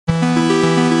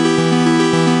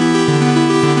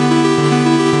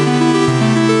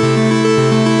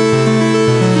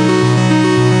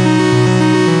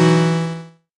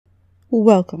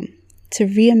Welcome to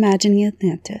Reimagining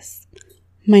Atlantis.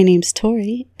 My name's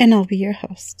Tori, and I'll be your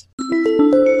host.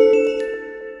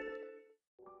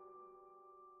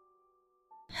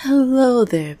 Hello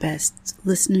there, best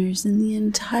listeners in the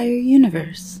entire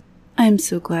universe. I'm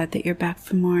so glad that you're back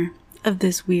for more of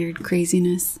this weird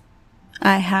craziness.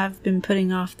 I have been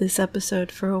putting off this episode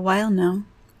for a while now.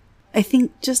 I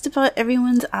think just about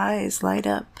everyone's eyes light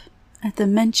up at the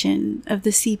mention of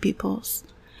the Sea Peoples,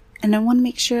 and I want to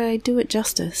make sure I do it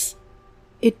justice.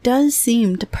 It does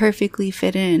seem to perfectly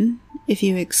fit in if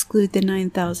you exclude the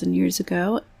 9,000 years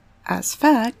ago as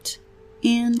fact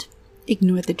and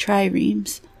ignore the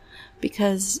triremes,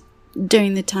 because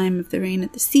during the time of the reign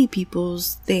of the Sea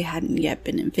Peoples, they hadn't yet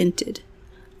been invented.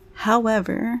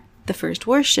 However, the first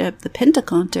warship, the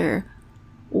Pentaconter,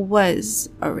 was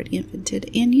already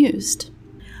invented and used.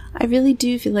 I really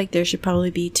do feel like there should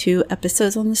probably be 2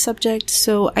 episodes on the subject,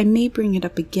 so I may bring it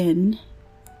up again,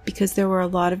 because there were a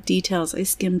lot of details I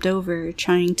skimmed over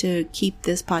trying to keep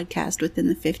this podcast within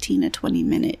the 15 to 20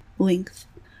 minute length.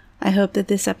 I hope that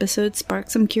this episode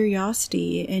sparks some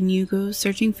curiosity and you go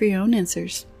searching for your own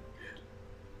answers.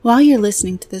 While you're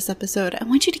listening to this episode, I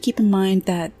want you to keep in mind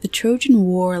that the Trojan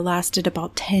War lasted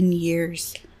about 10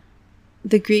 years.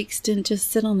 The Greeks didn't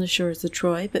just sit on the shores of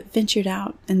Troy, but ventured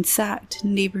out and sacked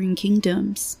neighboring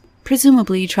kingdoms,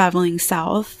 presumably traveling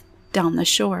south down the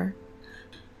shore.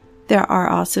 There are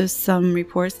also some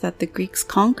reports that the Greeks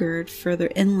conquered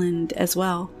further inland as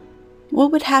well.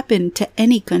 What would happen to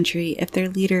any country if their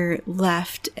leader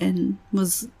left and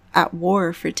was at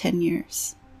war for 10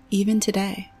 years, even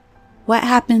today? What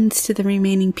happens to the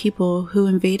remaining people who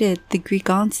invaded the Greek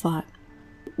onslaught?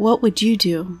 What would you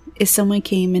do if someone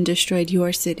came and destroyed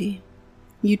your city?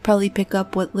 You'd probably pick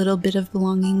up what little bit of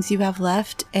belongings you have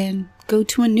left and go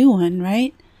to a new one,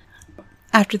 right?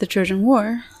 After the Trojan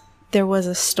War, there was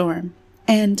a storm,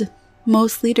 and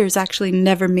most leaders actually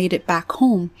never made it back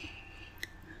home.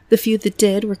 The few that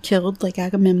did were killed, like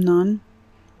Agamemnon.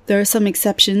 There are some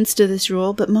exceptions to this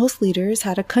rule, but most leaders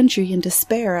had a country in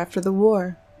despair after the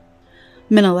war.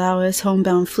 Menelaus'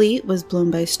 homebound fleet was blown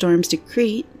by storms to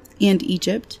Crete and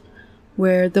Egypt,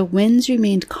 where the winds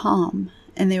remained calm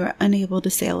and they were unable to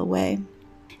sail away.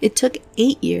 It took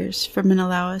 8 years for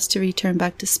Menelaus to return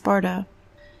back to Sparta.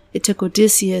 It took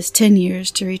Odysseus 10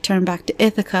 years to return back to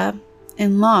Ithaca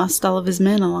and lost all of his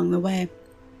men along the way.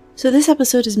 So this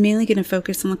episode is mainly going to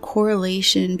focus on the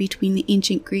correlation between the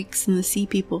ancient Greeks and the Sea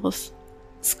Peoples.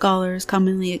 Scholars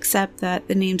commonly accept that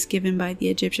the names given by the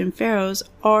Egyptian pharaohs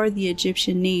are the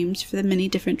Egyptian names for the many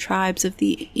different tribes of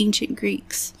the ancient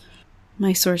Greeks.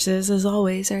 My sources, as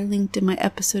always, are linked in my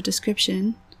episode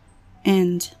description,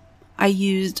 and I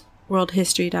used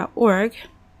worldhistory.org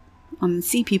on the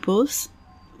Sea Peoples,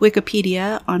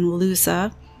 Wikipedia on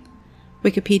Walusa,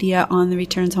 Wikipedia on the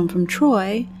returns home from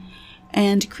Troy,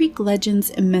 and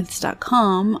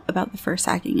GreekLegendsandMyths.com about the first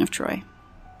sacking of Troy.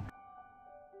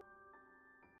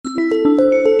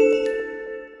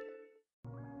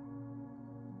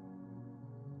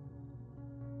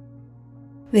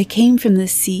 They came from the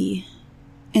sea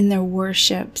in their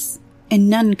warships, and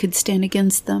none could stand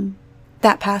against them.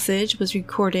 That passage was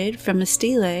recorded from a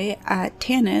stele at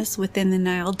Tanis within the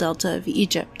Nile Delta of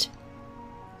Egypt.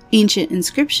 Ancient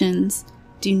inscriptions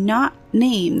do not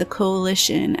name the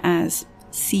coalition as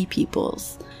Sea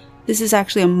Peoples. This is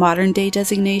actually a modern-day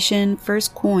designation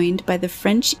first coined by the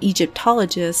French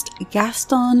Egyptologist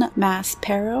Gaston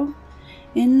Maspero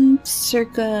in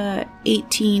circa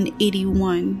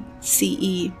 1881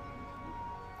 CE.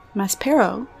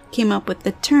 Maspero came up with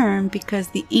the term because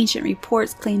the ancient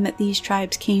reports claim that these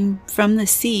tribes came from the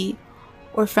sea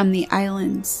or from the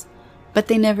islands, but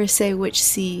they never say which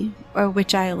sea or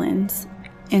which islands,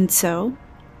 and so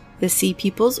the Sea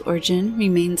Peoples' origin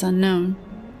remains unknown.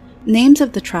 Names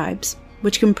of the tribes,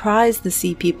 which comprise the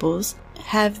Sea Peoples,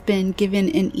 have been given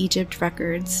in Egypt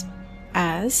records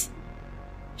as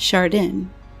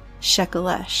Chardin,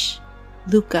 Shekelesh,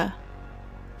 Luca,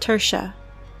 Tersha,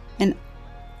 and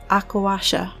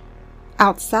Akawasha.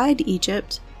 Outside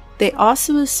Egypt, they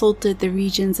also assaulted the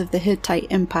regions of the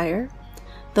Hittite Empire,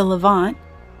 the Levant,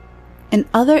 and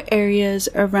other areas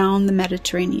around the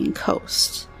Mediterranean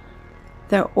coast.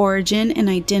 Their origin and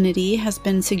identity has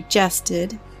been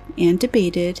suggested and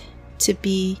debated to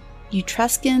be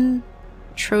Etruscan,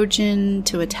 Trojan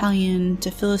to Italian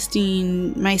to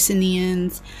Philistine,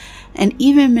 Mycenaeans, and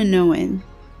even Minoan,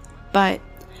 but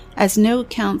as no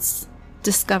accounts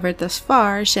discovered thus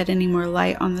far shed any more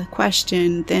light on the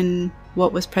question than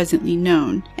what was presently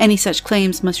known, any such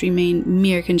claims must remain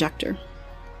mere conjecture.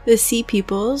 The Sea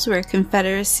Peoples were a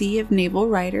confederacy of naval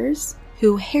riders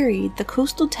who harried the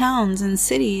coastal towns and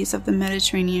cities of the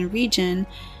Mediterranean region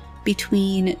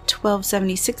between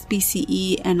 1276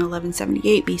 BCE and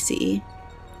 1178 BCE,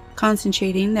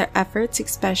 concentrating their efforts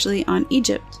especially on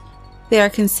Egypt. They are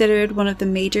considered one of the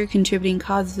major contributing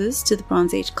causes to the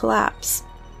Bronze Age collapse,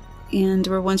 and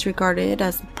were once regarded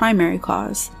as the primary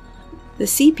cause. The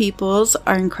Sea Peoples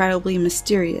are incredibly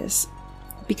mysterious.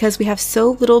 Because we have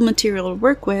so little material to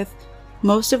work with,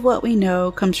 most of what we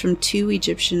know comes from two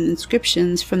Egyptian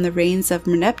inscriptions from the reigns of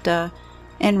Merneptah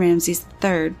and Ramses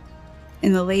III.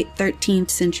 In the late 13th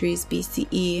centuries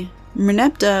BCE,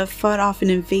 Merneptah fought off an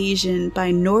invasion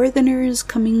by northerners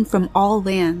coming from all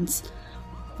lands,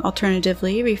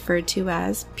 alternatively referred to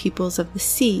as peoples of the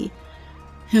sea,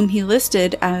 whom he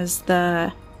listed as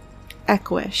the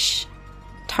Ekwish,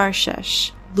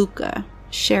 Tarshish, Luka,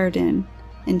 Sheridan,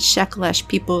 and Shekelesh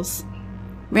peoples.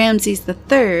 Ramses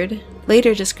III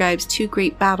later describes two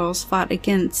great battles fought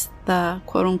against the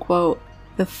quote-unquote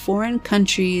the foreign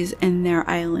countries and their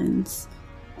islands,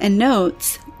 and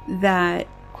notes that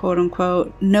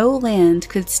quote-unquote no land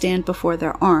could stand before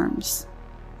their arms.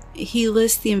 He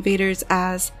lists the invaders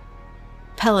as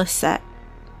Peliset,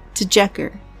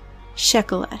 Tejeker,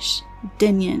 Shekelesh,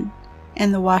 Dinyan,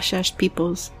 and the Washesh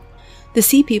peoples. The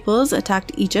Sea Peoples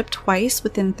attacked Egypt twice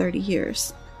within 30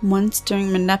 years, once during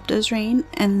Merneptah's reign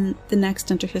and the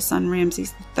next under his son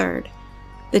Ramses III.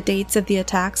 The dates of the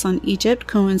attacks on Egypt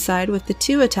coincide with the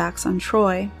two attacks on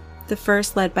Troy, the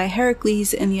first led by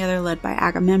Heracles and the other led by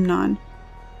Agamemnon.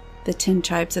 The 10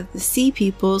 tribes of the Sea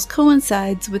Peoples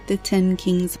coincides with the 10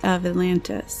 kings of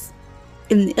Atlantis.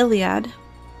 In the Iliad,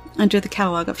 under the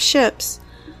catalog of ships,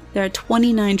 there are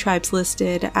 29 tribes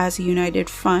listed as a united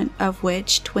front, of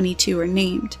which 22 are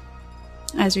named.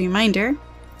 As a reminder,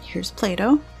 here's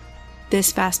Plato.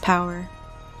 This vast power,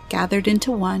 gathered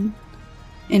into one,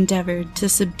 endeavored to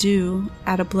subdue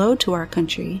at a blow to our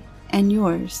country and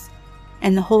yours,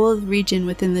 and the whole of the region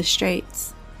within the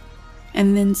straits.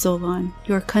 And then, Solon,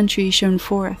 your country shone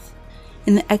forth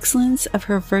in the excellence of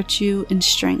her virtue and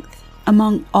strength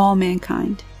among all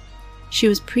mankind. She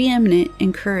was preeminent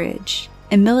in courage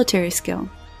and military skill,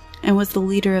 and was the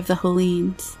leader of the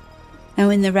Hellenes. And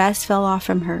when the rest fell off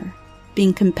from her,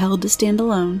 being compelled to stand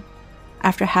alone,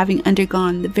 after having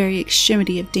undergone the very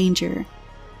extremity of danger,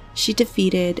 she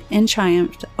defeated and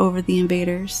triumphed over the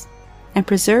invaders, and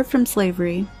preserved from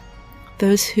slavery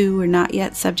those who were not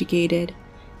yet subjugated,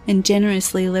 and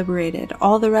generously liberated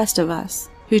all the rest of us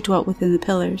who dwelt within the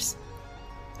pillars.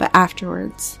 But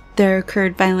afterwards there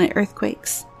occurred violent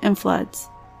earthquakes and floods,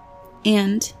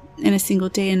 and in a single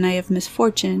day and night of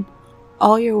misfortune,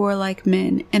 all your warlike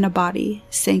men in a body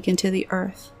sank into the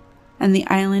earth, and the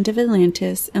island of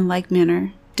Atlantis in like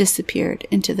manner disappeared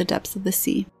into the depths of the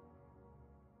sea.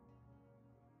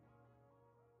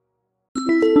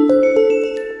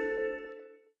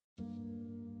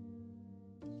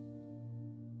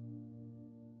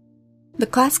 The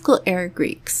classical era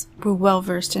Greeks were well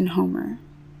versed in Homer.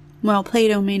 While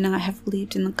Plato may not have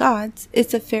believed in the gods,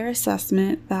 it's a fair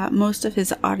assessment that most of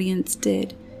his audience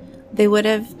did. They would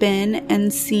have been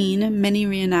and seen many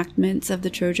reenactments of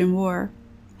the Trojan War.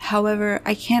 However,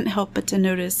 I can't help but to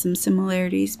notice some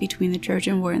similarities between the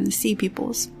Trojan War and the Sea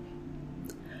Peoples.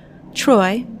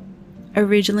 Troy,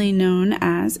 originally known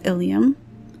as Ilium,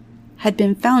 had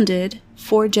been founded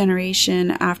 4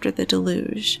 generations after the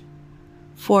deluge.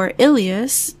 For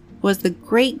Ilius was the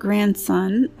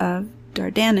great-grandson of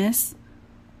Dardanus,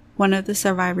 one of the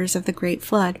survivors of the Great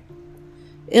Flood.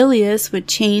 Ilius would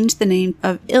change the name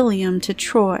of Ilium to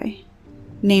Troy,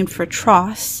 named for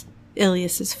Tros,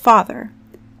 Ilius's father,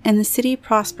 and the city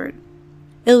prospered.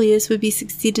 Ilius would be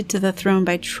succeeded to the throne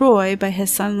by Troy by his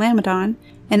son Laomedon,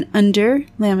 and under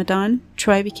Laomedon,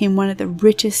 Troy became one of the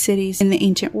richest cities in the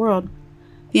ancient world.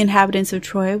 The inhabitants of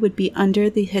Troy would be under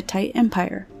the Hittite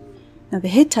Empire. Now, the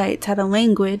Hittites had a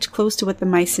language close to what the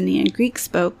Mycenaean Greeks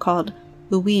spoke called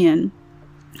Luwian.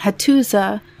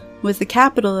 Hattusa was the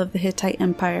capital of the Hittite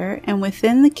Empire, and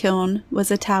within the kiln was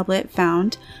a tablet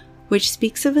found which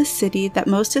speaks of a city that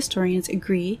most historians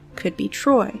agree could be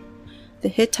Troy. The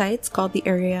Hittites called the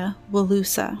area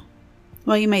Wilusa.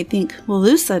 Well, you might think,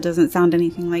 Wilusa doesn't sound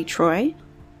anything like Troy.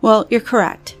 Well, you're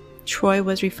correct. Troy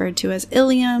was referred to as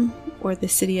Ilium, or the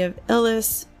city of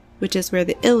Ilus, which is where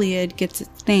the Iliad gets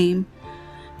its name.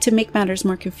 To make matters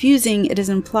more confusing, it is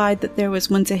implied that there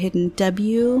was once a hidden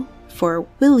W for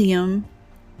William,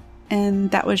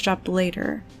 and that was dropped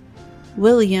later.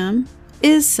 William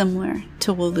is similar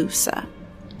to Wilusa.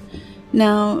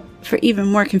 Now, for even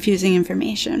more confusing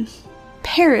information,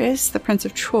 Paris, the Prince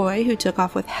of Troy, who took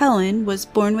off with Helen, was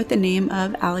born with the name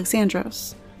of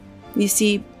Alexandros. You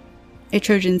see, a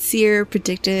Trojan seer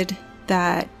predicted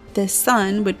that this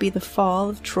son would be the fall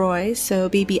of Troy, so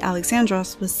baby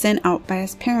Alexandros was sent out by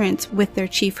his parents with their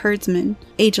chief herdsman,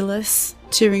 Agelaus,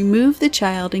 to remove the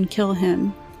child and kill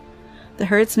him. The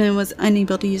herdsman was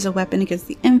unable to use a weapon against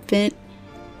the infant,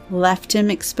 left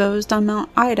him exposed on Mount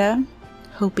Ida,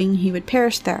 hoping he would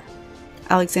perish there.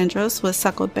 Alexandros was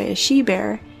suckled by a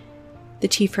she-bear. The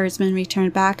chief herdsman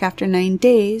returned back after 9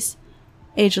 days.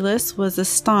 Agelaus was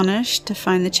astonished to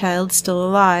find the child still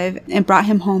alive and brought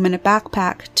him home in a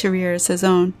backpack to rear as his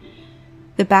own.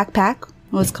 The backpack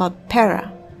was called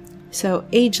Pera, so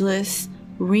Agelaus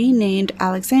renamed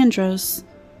Alexandros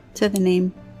to the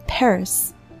name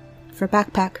Paris for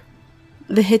backpack.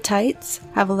 The Hittites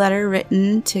have a letter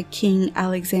written to King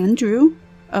Alexandru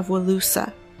of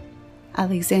Walusa.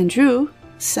 Alexandru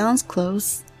sounds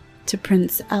close to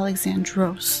Prince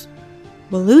Alexandros.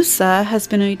 Walusa has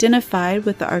been identified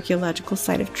with the archaeological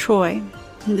site of Troy.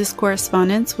 This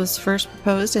correspondence was first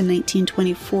proposed in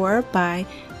 1924 by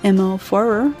M.O.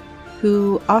 Forer,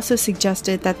 who also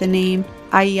suggested that the name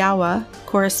Aiawa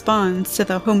corresponds to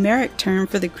the Homeric term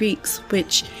for the Greeks,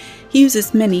 which he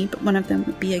uses many, but one of them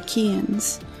would be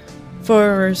Achaeans.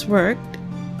 Forer's work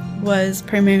was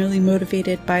primarily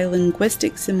motivated by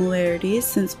linguistic similarities,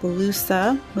 since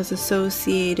Walusa was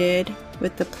associated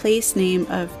with the place name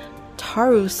of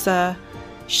Tarusa,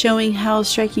 showing how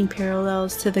striking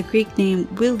parallels to the Greek name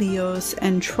Wilios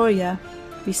and Troia,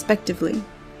 respectively.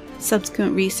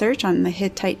 Subsequent research on the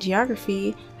Hittite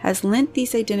geography has lent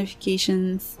these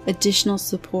identifications additional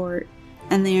support,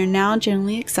 and they are now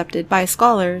generally accepted by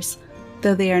scholars,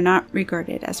 though they are not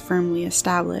regarded as firmly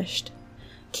established.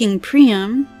 King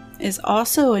Priam is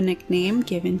also a nickname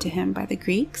given to him by the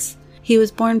Greeks. He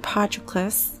was born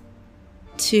Patroclus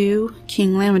to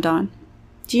King Laomedon.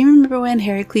 Do you remember when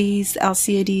Heracles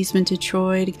Alcides went to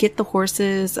Troy to get the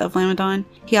horses of Laomedon?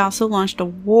 He also launched a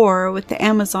war with the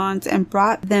Amazons and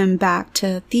brought them back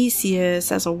to Theseus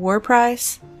as a war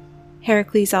prize.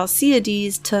 Heracles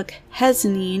Alcides took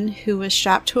Hesione, who was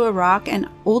strapped to a rock, and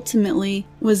ultimately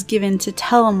was given to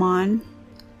Telamon,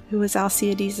 who was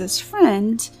Alcides'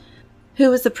 friend, who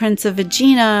was the prince of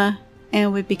Aegina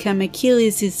and would become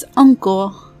Achilles'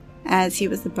 uncle, as he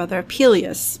was the brother of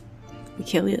Peleus,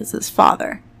 Achilles'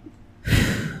 father.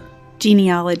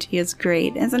 Genealogy is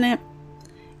great, isn't it?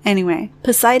 Anyway,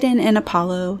 Poseidon and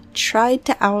Apollo tried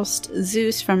to oust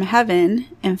Zeus from heaven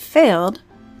and failed,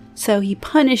 so he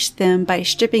punished them by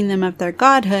stripping them of their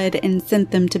godhood and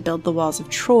sent them to build the walls of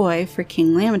Troy for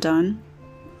King Laomedon.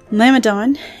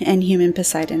 Laomedon and human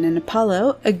Poseidon and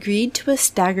Apollo agreed to a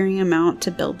staggering amount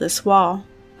to build this wall,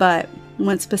 but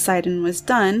once Poseidon was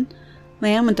done,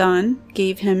 Laomedon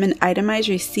gave him an itemized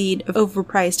receipt of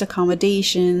overpriced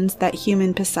accommodations that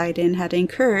human Poseidon had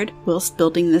incurred whilst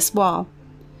building this wall.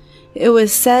 It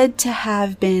was said to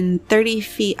have been 30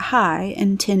 feet high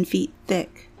and 10 feet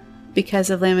thick. Because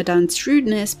of Laomedon's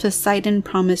shrewdness, Poseidon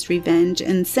promised revenge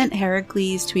and sent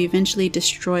Heracles to eventually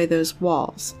destroy those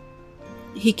walls.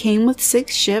 He came with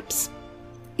 6 ships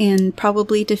and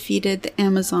probably defeated the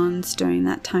Amazons during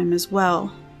that time as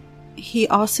well. He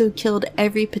also killed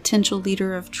every potential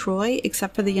leader of Troy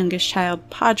except for the youngest child,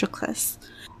 Patroclus.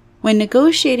 When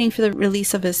negotiating for the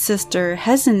release of his sister,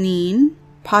 Hesione,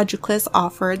 Patroclus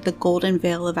offered the golden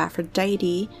veil of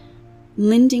Aphrodite,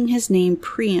 lending his name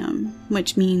Priam,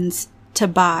 which means to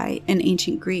buy in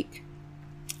ancient Greek.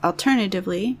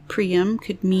 Alternatively, Priam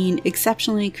could mean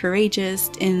exceptionally courageous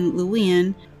in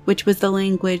Luwian, which was the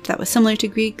language that was similar to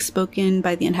Greek spoken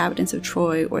by the inhabitants of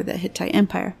Troy or the Hittite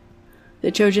Empire.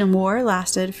 The Trojan War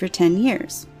lasted for 10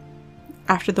 years.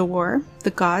 After the war, the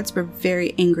gods were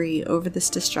very angry over this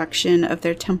destruction of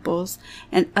their temples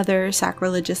and other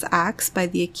sacrilegious acts by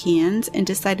the Achaeans and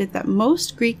decided that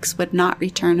most Greeks would not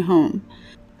return home.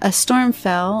 A storm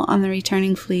fell on the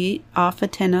returning fleet off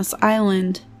Atenos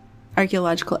Island.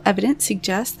 Archaeological evidence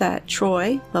suggests that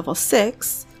Troy, level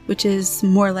 6, which is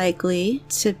more likely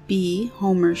to be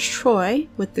Homer's Troy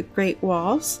with the Great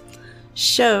Walls,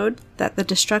 showed that the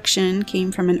destruction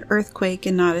came from an earthquake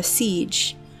and not a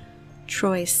siege.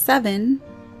 Troy 7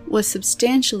 was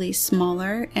substantially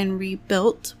smaller and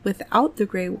rebuilt without the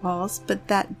Great Walls, but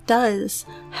that does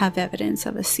have evidence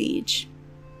of a siege.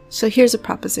 So here's a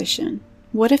proposition.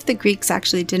 What if the Greeks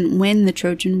actually didn't win the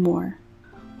Trojan War?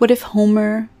 What if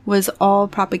Homer was all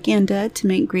propaganda to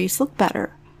make Greece look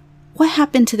better? What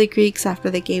happened to the Greeks after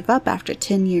they gave up after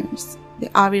 10 years? They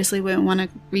obviously wouldn't want to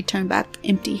return back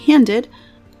empty-handed.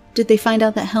 Did they find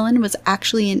out that Helen was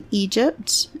actually in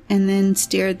Egypt and then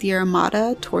steered the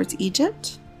Armada towards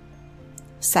Egypt?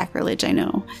 Sacrilege, I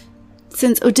know.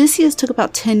 Since Odysseus took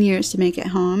about 10 years to make it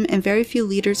home, and very few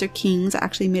leaders or kings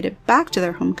actually made it back to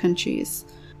their home countries,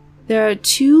 There are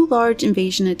 2 large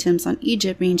invasion attempts on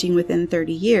Egypt ranging within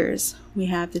 30 years. We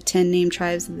have the 10 named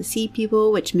tribes of the Sea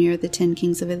People, which mirror the 10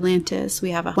 kings of Atlantis.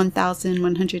 We have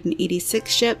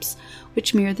 1,186 ships,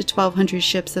 which mirror the 1,200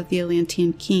 ships of the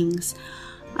Atlantean kings.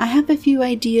 I have a few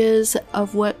ideas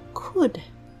of what could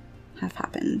have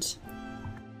happened.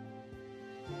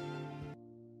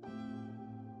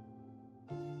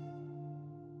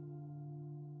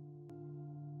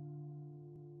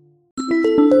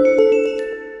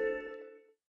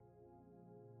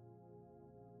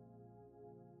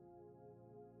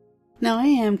 Now I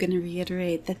am going to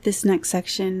reiterate that this next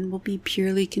section will be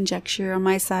purely conjecture on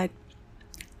my side.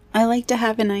 I like to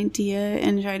have an idea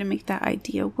and try to make that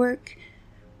idea work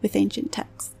with ancient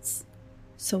texts.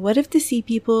 So what if the Sea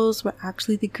Peoples were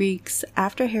actually the Greeks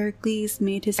after Heracles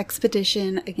made his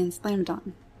expedition against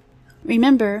Laomedon?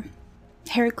 Remember,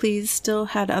 Heracles still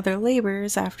had other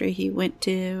labors after he went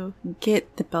to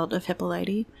get the belt of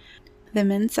Hippolyte. The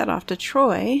men set off to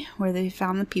Troy, where they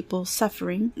found the people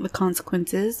suffering the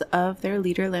consequences of their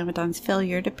leader Laomedon's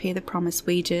failure to pay the promised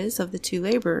wages of the 2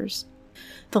 laborers.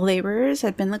 The laborers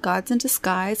had been the gods in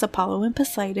disguise, Apollo and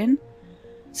Poseidon.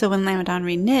 So when Laomedon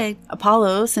reneged,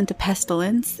 Apollo sent a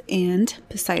pestilence and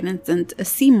Poseidon sent a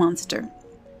sea monster.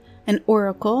 An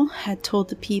oracle had told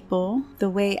the people the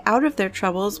way out of their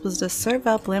troubles was to serve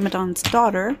up Laomedon's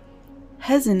daughter,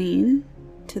 Hesione,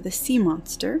 to the sea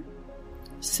monster.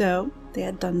 So they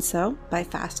had done so by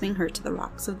fastening her to the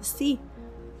rocks of the sea.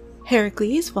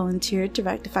 Heracles volunteered to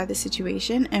rectify the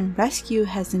situation and rescue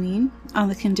Hesione on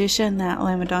the condition that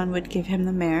Laomedon would give him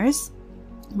the mares,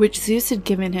 which Zeus had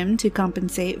given him to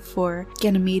compensate for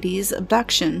Ganymedes'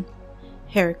 abduction.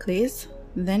 Heracles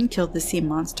then killed the sea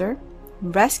monster,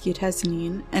 rescued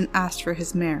Hesione, and asked for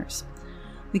his mares.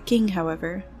 The king,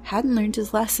 however, hadn't learned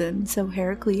his lesson, so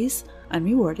Heracles,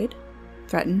 unrewarded,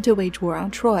 threatened to wage war on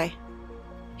Troy.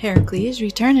 Heracles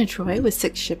returned to Troy with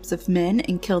 6 ships of men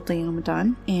and killed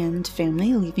Laomedon and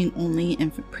family, leaving only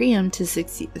infant Priam to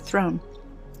succeed the throne.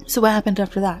 So what happened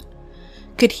after that?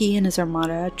 Could he and his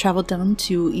armada travel down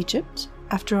to Egypt?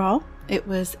 After all, it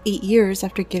was 8 years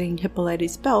after getting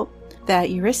Hippolyte's belt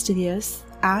that Eurystheus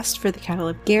asked for the cattle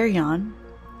of Geryon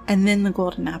and then the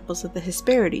golden apples of the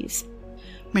Hesperides.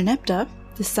 Merneptah,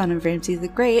 the son of Ramses the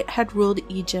Great, had ruled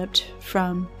Egypt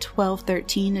from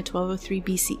 1213 to 1203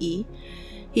 BCE.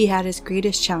 He had his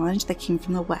greatest challenge that came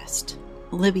from the west.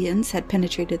 Libyans had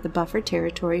penetrated the buffer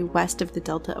territory west of the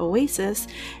Delta Oasis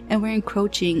and were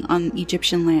encroaching on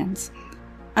Egyptian lands.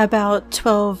 About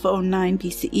 1209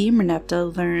 BCE,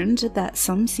 Merneptah learned that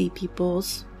some Sea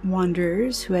Peoples,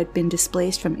 wanderers who had been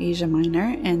displaced from Asia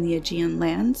Minor and the Aegean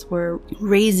lands, were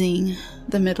razing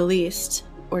the Middle East,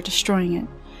 or destroying it.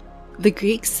 The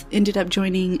Greeks ended up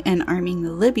joining and arming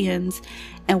the Libyans,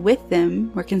 and with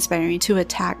them were conspiring to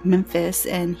attack Memphis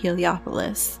and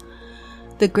Heliopolis,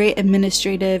 the great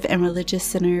administrative and religious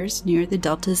centers near the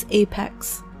delta's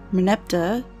apex.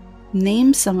 Merneptah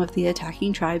named some of the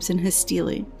attacking tribes in his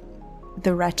stele.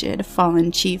 The wretched,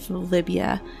 fallen chief of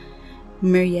Libya,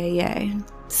 Myryae,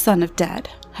 son of Dead,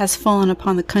 has fallen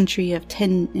upon the country of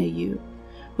Tenayu,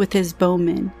 with his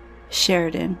bowmen,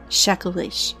 Sheridan,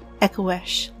 Shekelish,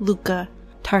 Ekoesh, Luca,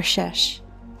 Tarshesh,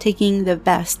 taking the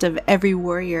best of every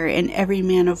warrior and every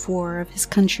man of war of his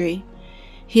country.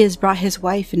 He has brought his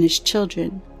wife and his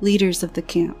children, leaders of the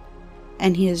camp,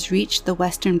 and he has reached the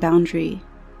western boundary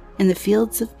in the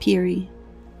fields of Piri.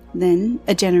 Then,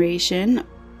 a generation,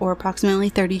 or approximately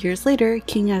 30 years later,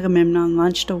 King Agamemnon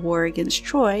launched a war against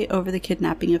Troy over the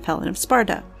kidnapping of Helen of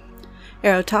Sparta.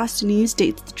 Eratosthenes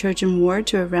dates the Trojan War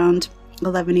to around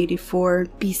 1184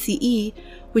 BCE,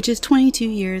 which is 22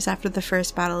 years after the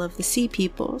first battle of the Sea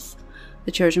Peoples.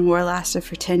 The Trojan War lasted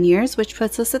for 10 years, which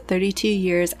puts us at 32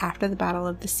 years after the Battle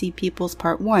of the Sea Peoples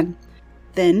Part 1.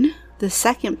 Then, the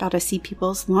second Battle of Sea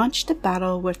Peoples launched a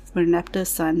battle with Merneptah's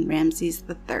son Ramses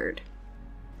III.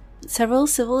 Several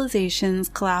civilizations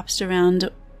collapsed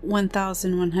around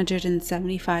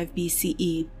 1175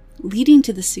 BCE, leading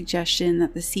to the suggestion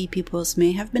that the Sea Peoples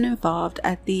may have been involved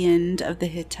at the end of the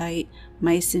Hittite,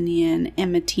 Mycenaean,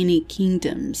 and Mitanni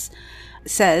kingdoms,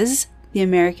 says the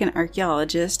American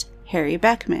archaeologist Harry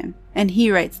Beckman, and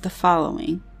he writes the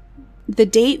following. The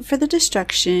date for the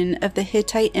destruction of the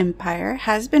Hittite Empire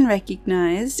has been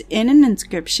recognized in an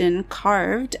inscription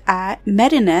carved at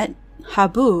Medinet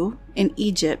Habu in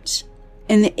Egypt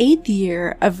in the 8th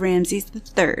year of Ramses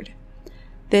III.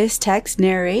 This text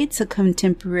narrates a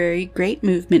contemporary great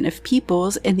movement of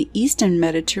peoples in the eastern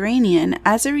Mediterranean,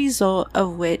 as a result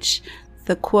of which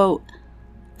the quote,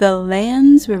 "The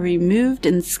lands were removed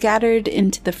and scattered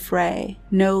into the fray.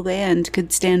 No land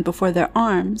could stand before their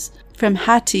arms. From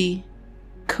Hatti,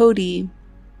 Kodi,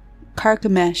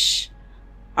 Carchemish,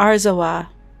 Arzawa,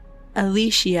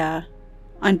 Alicia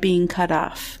on being cut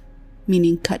off,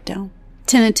 meaning cut down.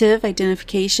 Tentative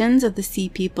identifications of the Sea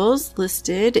Peoples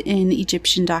listed in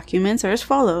Egyptian documents are as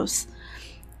follows.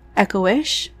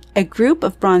 Echoish, a group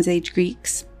of Bronze Age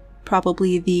Greeks,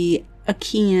 probably the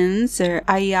Achaeans or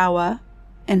Ayawa,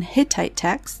 and Hittite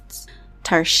texts.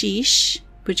 Tarshish,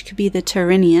 which could be the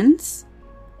Tyrrhenians.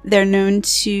 They're known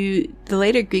to the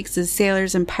later Greeks as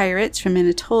sailors and pirates from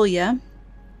Anatolia.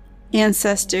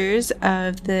 Ancestors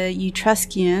of the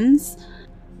Etruscans.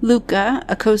 Luca,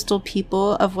 a coastal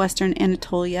people of western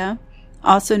Anatolia,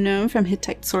 also known from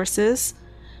Hittite sources.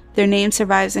 Their name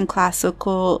survives in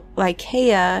classical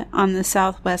Lycaea on the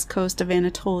southwest coast of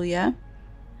Anatolia.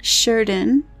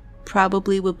 Sheridan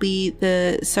probably will be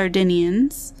the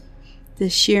Sardinians. The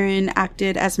Shirin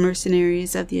acted as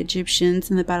mercenaries of the Egyptians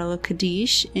in the Battle of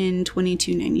Kadesh in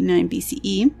 2299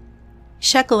 BCE.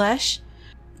 Shekelesh,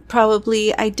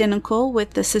 probably identical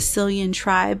with the Sicilian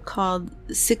tribe called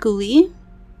Siculi.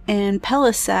 And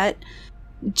Peliset,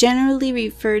 generally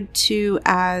referred to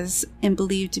as and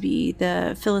believed to be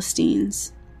the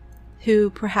Philistines, who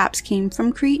perhaps came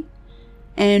from Crete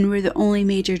and were the only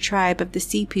major tribe of the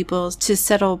Sea Peoples to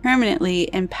settle permanently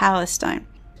in Palestine.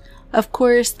 Of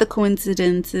course, the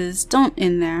coincidences don't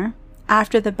end there.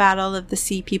 After the Battle of the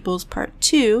Sea Peoples Part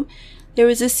 2, there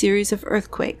was a series of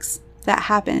earthquakes that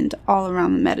happened all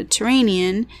around the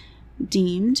Mediterranean,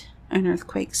 deemed an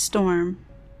earthquake storm.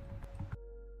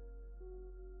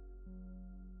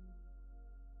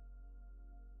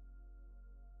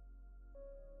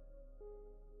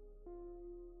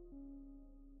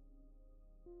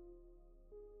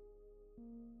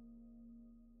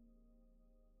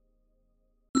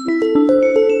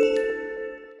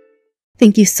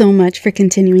 Thank you so much for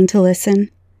continuing to listen.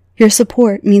 Your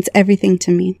support means everything to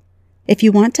me. If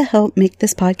you want to help make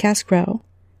this podcast grow,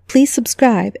 please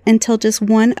subscribe and tell just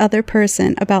one other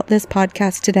person about this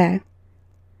podcast today.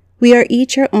 We are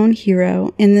each our own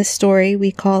hero in this story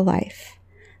we call life.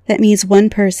 That means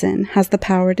one person has the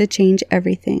power to change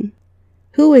everything.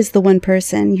 Who is the one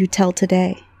person you tell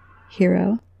today,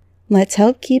 hero? Let's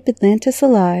help keep Atlantis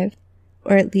alive,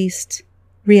 or at least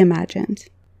reimagined.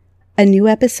 A new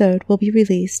episode will be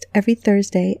released every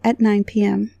Thursday at 9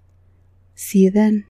 p.m. See you then.